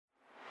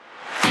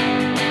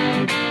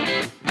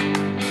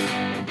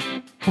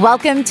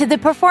Welcome to the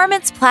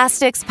Performance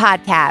Plastics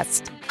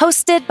Podcast,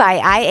 hosted by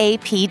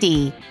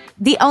IAPD,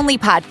 the only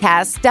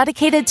podcast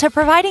dedicated to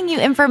providing you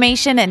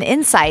information and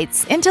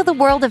insights into the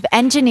world of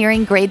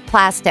engineering-grade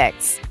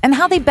plastics and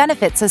how they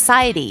benefit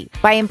society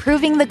by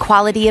improving the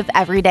quality of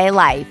everyday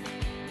life.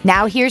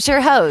 Now here's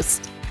your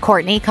host,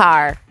 Courtney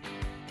Carr.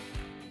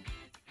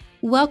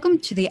 Welcome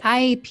to the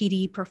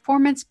IAPD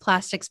Performance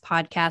Plastics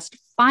Podcast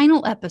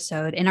final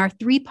episode in our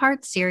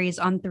three-part series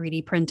on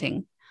 3D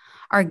printing.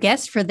 Our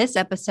guest for this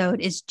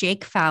episode is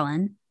Jake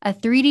Fallon, a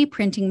 3D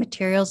printing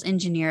materials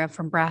engineer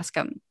from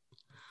Braskem.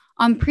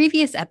 On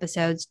previous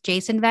episodes,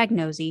 Jason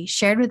Vagnozzi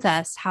shared with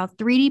us how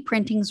 3D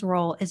printing's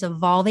role is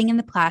evolving in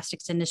the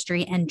plastics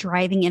industry and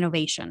driving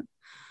innovation.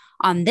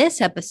 On this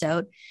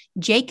episode,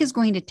 Jake is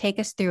going to take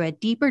us through a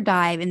deeper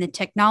dive in the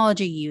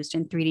technology used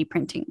in 3D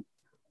printing.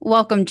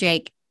 Welcome,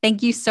 Jake.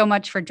 Thank you so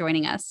much for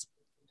joining us.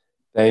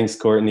 Thanks,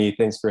 Courtney.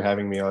 Thanks for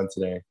having me on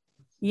today.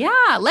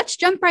 Yeah, let's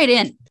jump right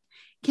in.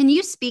 Can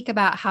you speak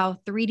about how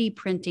 3D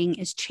printing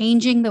is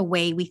changing the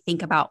way we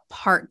think about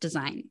part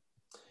design?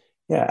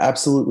 Yeah,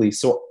 absolutely.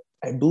 So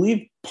I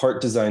believe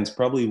part design is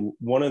probably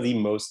one of the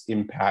most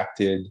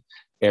impacted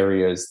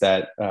areas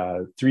that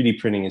 3D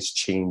printing is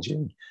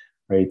changing,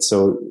 right?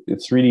 So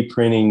 3D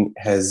printing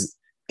has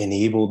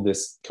enabled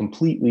this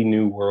completely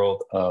new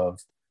world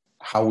of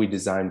how we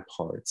design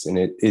parts. And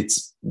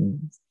it's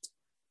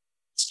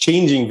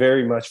changing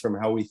very much from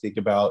how we think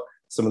about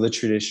some of the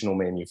traditional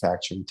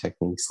manufacturing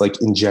techniques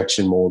like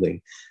injection molding.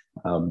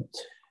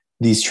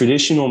 These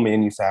traditional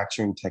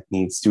manufacturing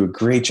techniques do a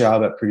great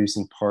job at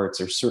producing parts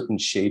or certain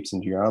shapes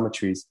and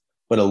geometries,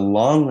 but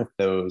along with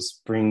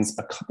those brings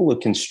a couple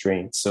of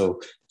constraints.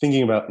 So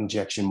thinking about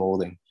injection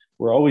molding,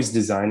 we're always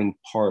designing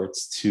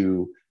parts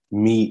to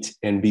meet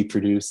and be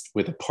produced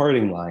with a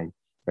parting line,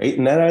 right?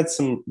 And that adds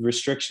some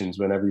restrictions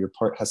whenever your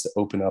part has to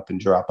open up and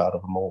drop out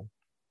of a mold.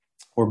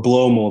 Or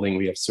blow molding,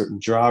 we have certain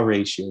draw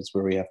ratios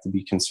where we have to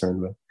be concerned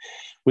with.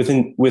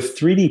 With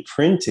 3D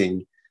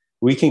printing,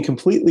 we can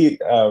completely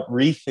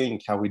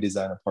rethink how we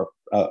design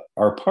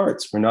our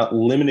parts. We're not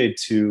limited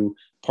to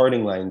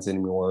parting lines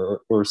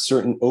anymore, or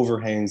certain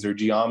overhangs or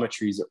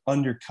geometries or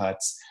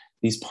undercuts.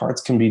 These parts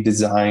can be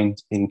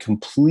designed in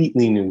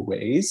completely new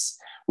ways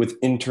with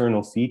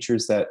internal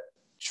features that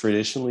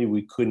traditionally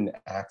we couldn't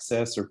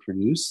access or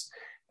produce.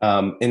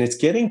 And it's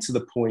getting to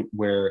the point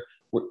where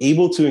we're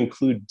able to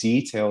include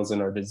details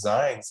in our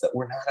designs that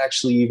we're not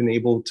actually even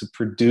able to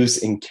produce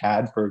in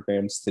CAD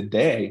programs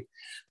today.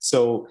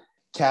 So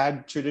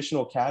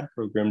traditional CAD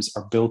programs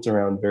are built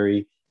around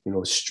very,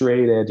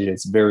 straight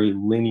edges, very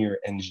linear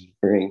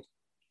engineering.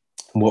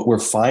 What we're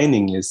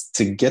finding is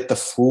to get the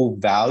full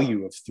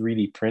value of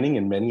 3D printing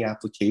in many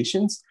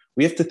applications,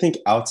 we have to think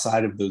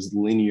outside of those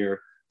linear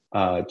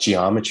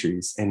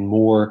geometries and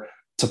more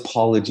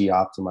topology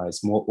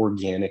optimized, more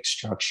organic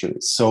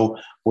structures. So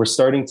we're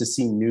starting to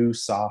see new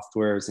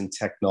softwares and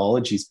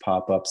technologies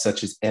pop up,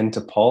 such as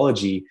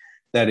N-topology,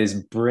 that is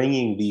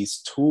bringing these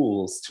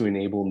tools to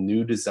enable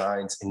new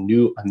designs and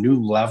a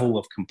new level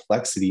of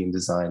complexity in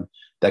design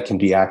that can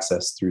be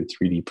accessed through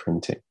 3D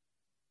printing.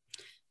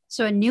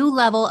 So a new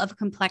level of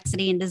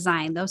complexity in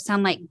design, those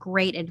sound like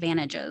great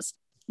advantages.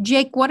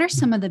 Jake, what are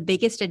some of the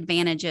biggest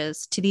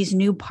advantages to these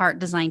new part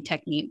design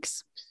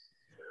techniques?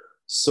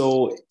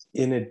 So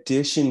in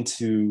addition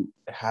to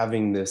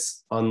having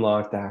this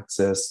unlocked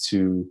access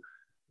to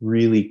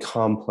really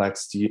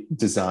complex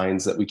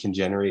designs that we can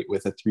generate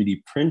with a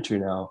 3D printer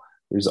now,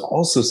 there's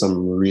also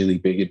some really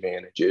big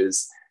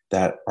advantages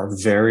that are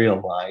very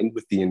aligned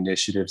with the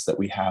initiatives that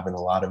we have in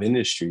a lot of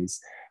industries,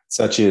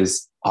 such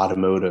as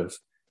automotive,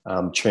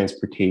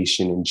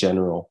 transportation in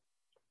general.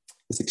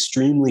 It's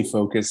extremely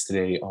focused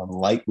today on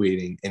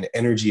lightweighting and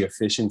energy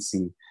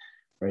efficiency,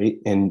 right?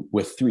 And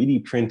with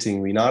 3D printing,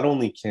 we not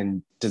only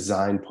can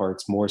design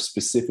parts more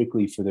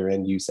specifically for their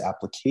end use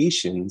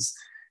applications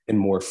and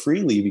more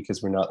freely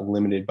because we're not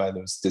limited by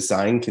those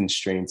design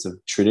constraints of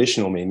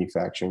traditional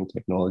manufacturing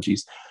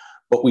technologies,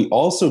 but we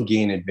also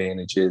gain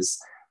advantages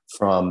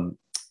from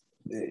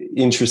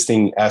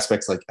interesting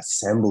aspects like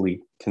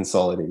assembly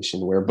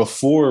consolidation, where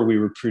before we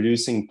were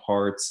producing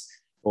parts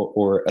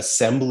or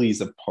assemblies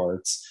of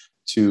parts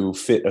to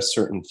fit a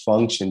certain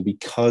function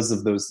because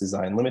of those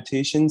design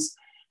limitations.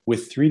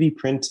 With 3D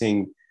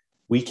printing,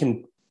 we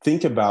can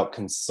think about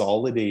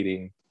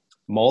consolidating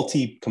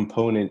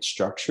multi-component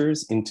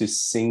structures into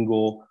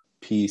single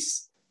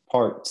piece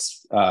part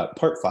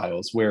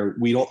files where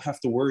we don't have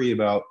to worry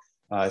about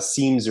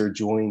seams or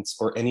joints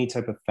or any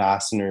type of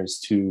fasteners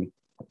to,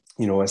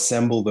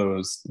 assemble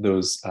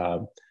those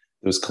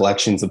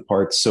collections of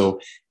parts. So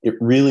it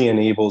really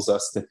enables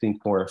us to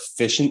think more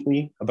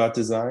efficiently about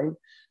design,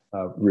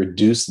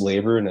 reduce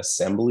labor and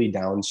assembly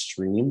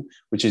downstream,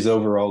 which is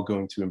overall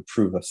going to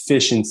improve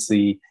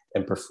efficiency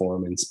and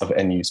performance of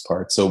end-use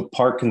parts. So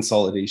part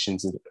consolidation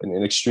is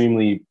an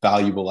extremely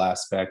valuable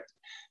aspect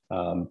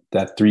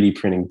that 3D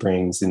printing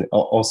brings, and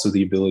also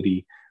the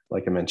ability,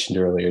 like I mentioned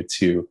earlier,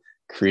 to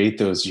create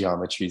those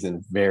geometries in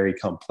a very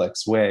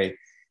complex way,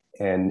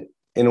 and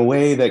in a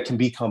way that can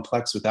be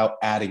complex without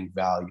adding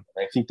value.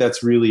 And I think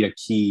that's really a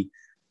key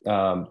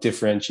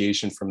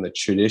differentiation from the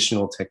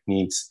traditional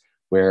techniques,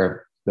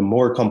 where the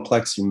more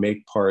complex you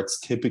make parts,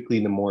 typically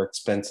the more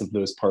expensive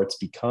those parts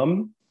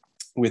become.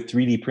 With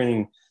 3D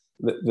printing,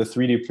 the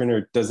 3D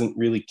printer doesn't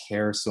really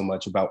care so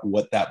much about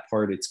what that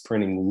part it's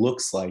printing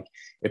looks like.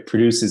 It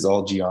produces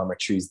all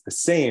geometries the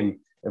same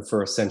and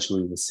for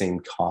essentially the same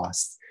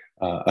cost,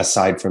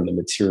 aside from the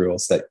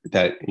materials that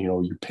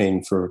you're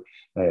paying for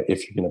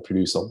if you're going to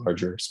produce a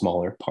larger or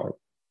smaller part.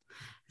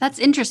 That's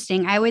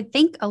interesting. I would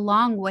think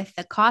along with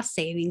the cost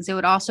savings, it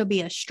would also be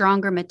a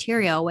stronger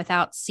material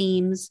without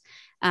seams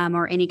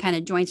or any kind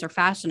of joints or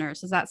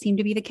fasteners. Does that seem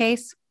to be the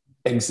case?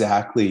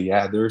 Exactly.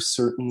 Yeah. There are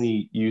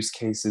certainly use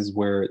cases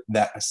where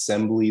that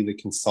assembly, the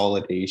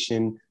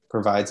consolidation,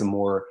 provides a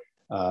more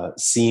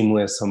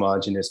seamless,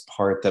 homogeneous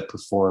part that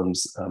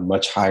performs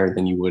much higher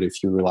than you would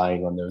if you're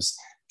relying on those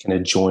kind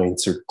of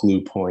joints or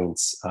glue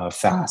points,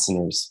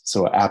 fasteners.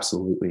 So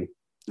absolutely.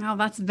 Oh,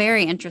 that's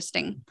very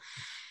interesting.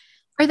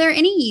 Are there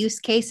any use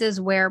cases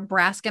where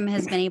Braskem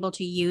has been able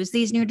to use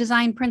these new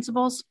design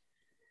principles?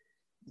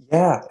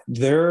 Yeah,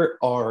 there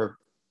are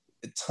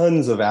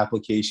tons of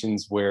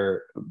applications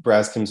where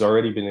Braskem's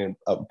already been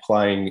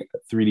applying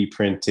 3D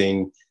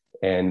printing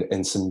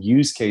and some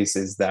use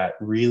cases that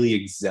really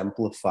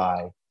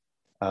exemplify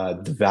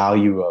the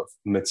value of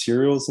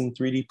materials in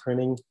 3D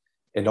printing,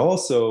 and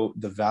also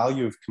the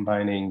value of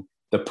combining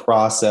the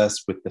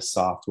process with the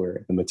software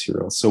of the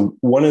materials. So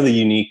one of the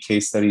unique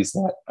case studies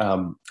that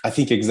I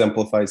think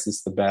exemplifies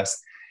this the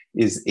best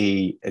is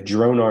a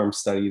drone arm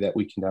study that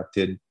we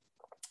conducted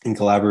in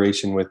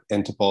collaboration with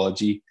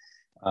Entopology.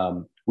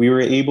 We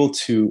were able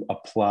to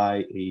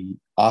apply a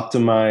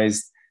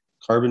optimized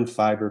carbon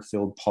fiber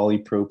filled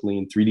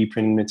polypropylene 3D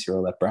printing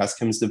material that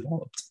Braskem's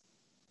developed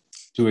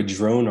to a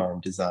drone arm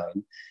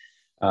design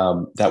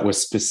that was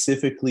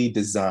specifically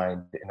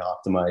designed and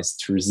optimized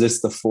to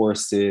resist the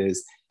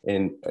forces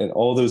and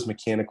all those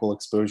mechanical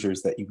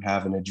exposures that you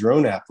have in a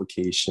drone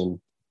application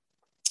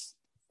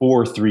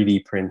for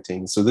 3D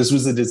printing. So this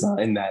was a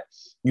design that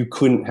you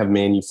couldn't have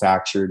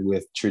manufactured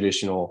with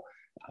traditional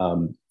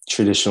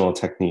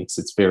techniques.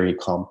 It's very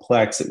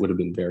complex. It would have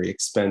been very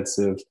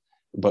expensive.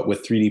 But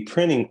with 3D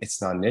printing,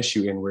 it's not an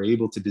issue. And we're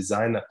able to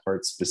design that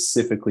part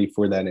specifically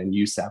for that end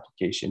use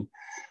application.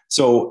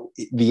 So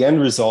the end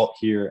result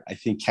here, I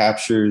think,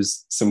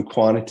 captures some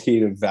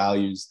quantitative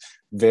values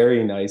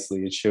very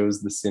nicely. It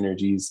shows the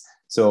synergies.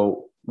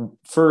 So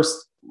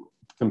first,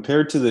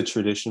 compared to the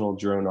traditional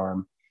drone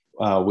arm,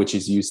 which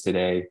is used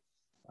today,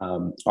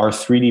 our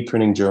 3D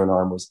printing drone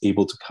arm was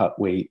able to cut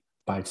weight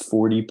by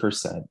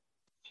 40%.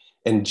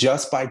 And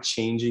just by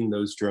changing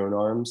those drone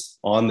arms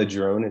on the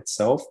drone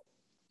itself,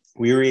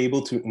 we were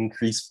able to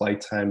increase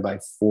flight time by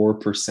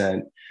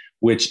 4%,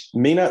 which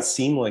may not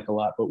seem like a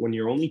lot, but when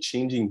you're only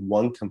changing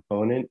one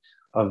component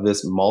of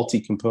this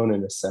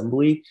multi-component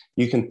assembly,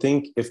 you can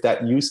think if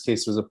that use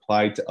case was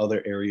applied to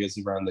other areas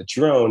around the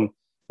drone,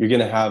 you're going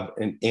to have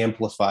an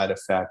amplified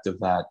effect of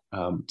that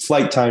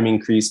flight time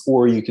increase,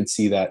 or you could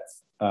see that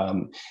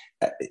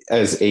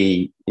as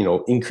a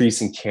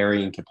increase in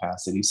carrying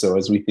capacity. So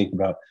as we think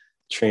about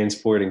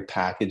transporting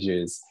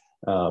packages,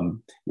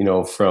 from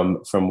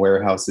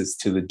warehouses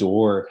to the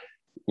door,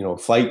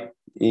 flight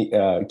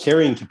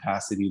carrying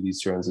capacity of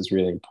these drones is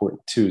really important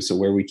too. So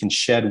where we can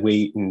shed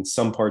weight in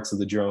some parts of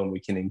the drone, we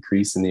can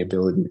increase in the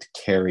ability to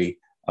carry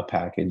a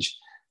package.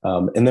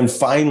 And then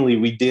finally,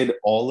 we did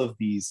all of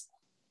these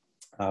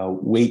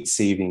weight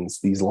savings,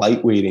 these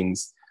light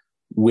weightings,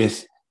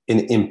 with an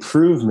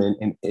improvement,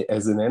 and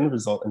as an end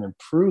result, an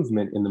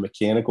improvement in the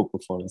mechanical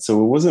performance.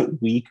 So it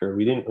wasn't weaker.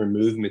 We didn't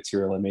remove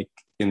material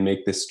and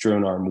make this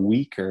drone arm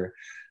weaker.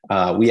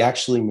 We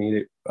actually made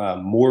it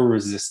more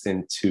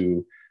resistant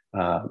to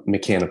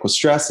mechanical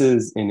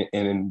stresses, and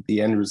in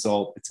the end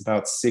result, it's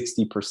about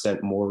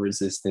 60% more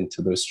resistant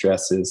to those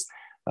stresses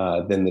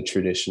than the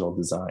traditional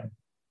design.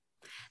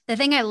 The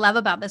thing I love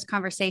about this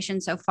conversation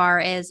so far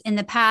is in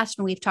the past,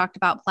 when we've talked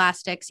about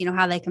plastics,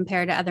 how they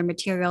compare to other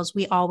materials,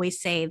 we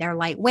always say they're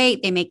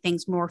lightweight, they make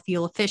things more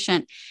fuel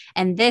efficient.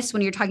 And this,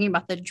 when you're talking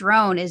about the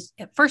drone, is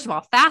first of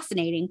all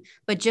fascinating,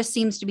 but just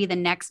seems to be the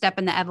next step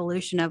in the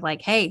evolution of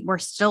like, hey, we're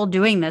still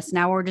doing this.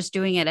 Now we're just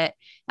doing it at,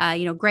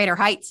 greater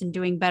heights and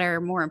doing better,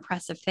 more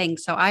impressive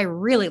things. So I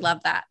really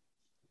love that.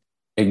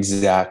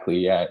 Exactly.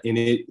 Yeah.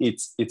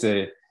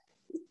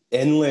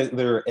 And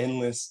there are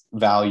endless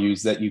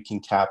values that you can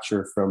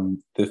capture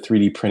from the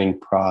 3D printing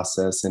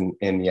process. And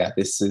yeah,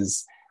 this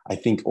is, I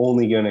think,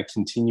 only going to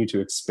continue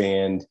to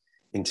expand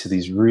into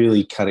these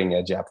really cutting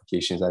edge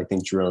applications. I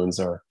think drones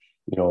are,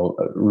 a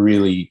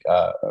really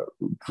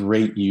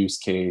great use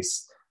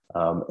case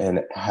and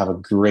have a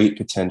great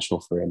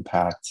potential for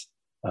impact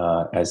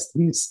as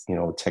these,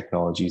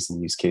 technologies and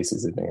use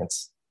cases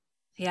advance.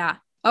 Yeah.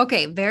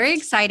 Okay, very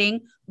exciting,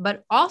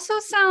 but also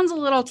sounds a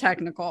little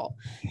technical.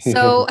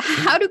 So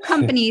how do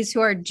companies who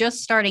are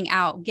just starting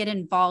out get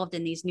involved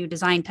in these new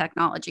design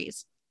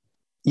technologies?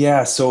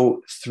 Yeah,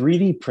 so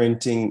 3D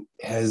printing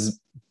has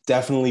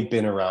definitely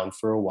been around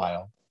for a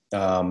while.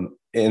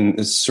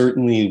 And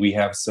certainly we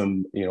have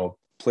some,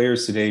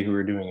 players today who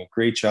are doing a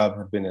great job,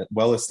 have been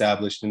well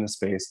established in the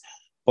space.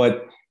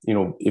 But,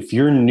 if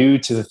you're new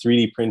to the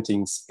 3D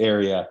printing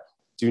area,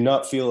 do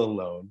not feel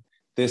alone.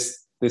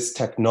 This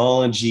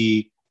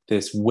technology,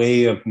 this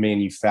way of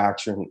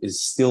manufacturing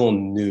is still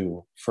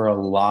new for a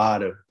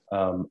lot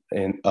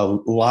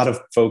of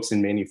folks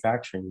in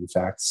manufacturing, in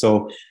fact.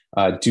 So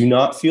do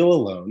not feel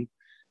alone,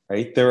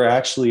 right? There are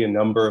actually a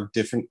number of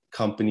different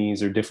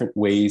companies or different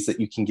ways that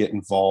you can get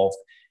involved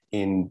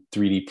in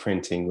 3D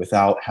printing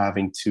without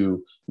having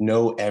to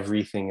know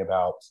everything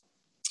about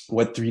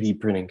what 3D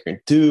printing can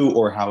do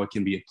or how it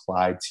can be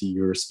applied to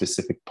your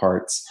specific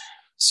parts.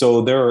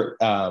 So there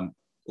are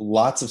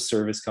lots of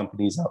service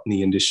companies out in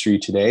the industry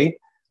today.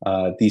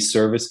 These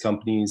service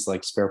companies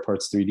like Spare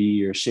Parts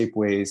 3D or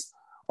Shapeways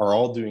are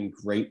all doing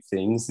great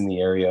things in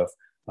the area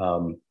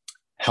of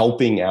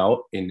helping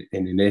out in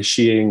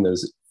initiating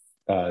those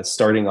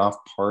starting off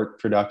part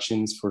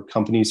productions for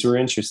companies who are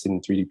interested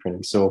in 3D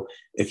printing. So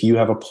if you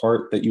have a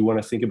part that you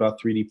want to think about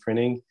 3D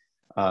printing,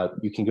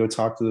 you can go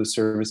talk to those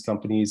service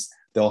companies.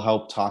 They'll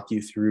help talk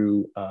you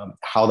through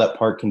how that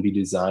part can be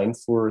designed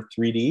for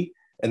 3D,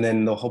 and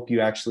then they'll help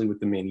you actually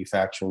with the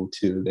manufacturing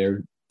too. There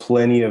are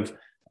plenty of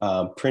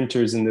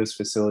printers in those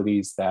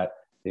facilities that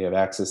they have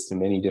access to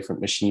many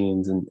different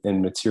machines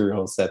and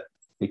materials that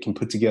they can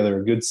put together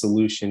a good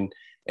solution,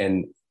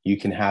 and you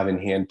can have in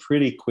hand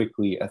pretty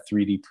quickly a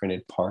 3D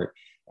printed part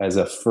as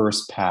a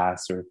first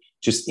pass or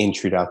just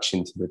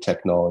introduction to the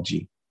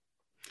technology.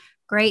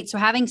 Great. So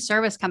having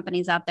service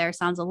companies out there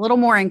sounds a little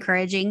more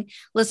encouraging.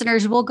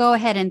 Listeners, we'll go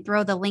ahead and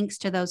throw the links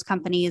to those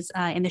companies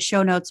in the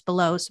show notes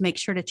below. So make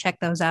sure to check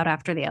those out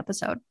after the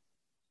episode.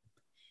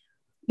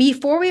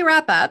 Before we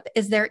wrap up,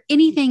 is there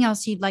anything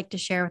else you'd like to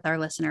share with our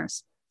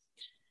listeners?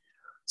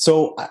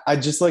 So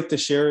I'd just like to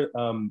share,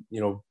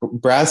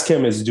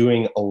 Braskem is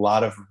doing a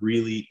lot of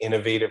really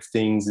innovative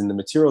things in the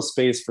material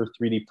space for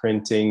 3D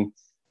printing.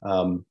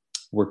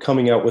 We're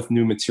coming out with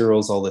new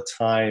materials all the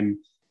time.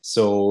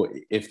 So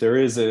if there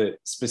is a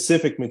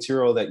specific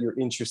material that you're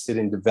interested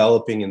in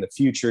developing in the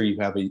future, you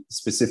have a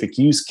specific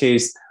use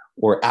case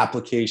or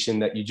application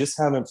that you just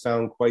haven't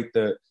found quite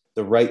the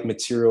right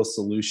material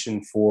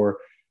solution for,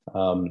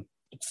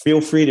 feel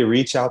free to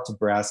reach out to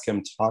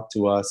Braskem, talk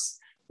to us.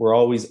 We're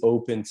always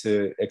open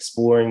to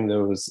exploring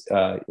those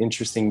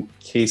interesting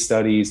case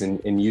studies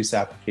and use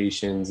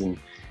applications, and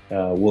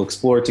we'll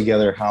explore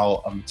together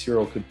how a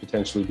material could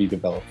potentially be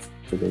developed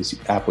for those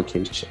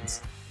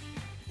applications.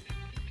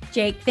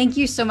 Jake, thank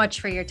you so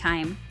much for your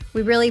time.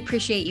 We really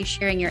appreciate you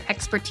sharing your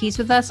expertise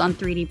with us on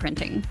 3D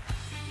printing.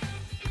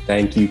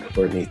 Thank you,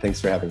 Courtney.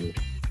 Thanks for having me.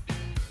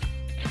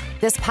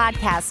 This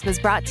podcast was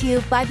brought to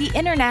you by the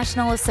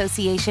International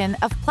Association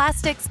of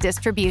Plastics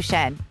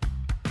Distribution.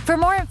 For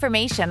more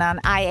information on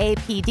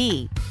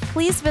IAPD,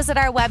 please visit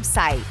our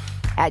website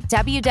at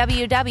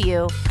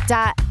www.iapd.org.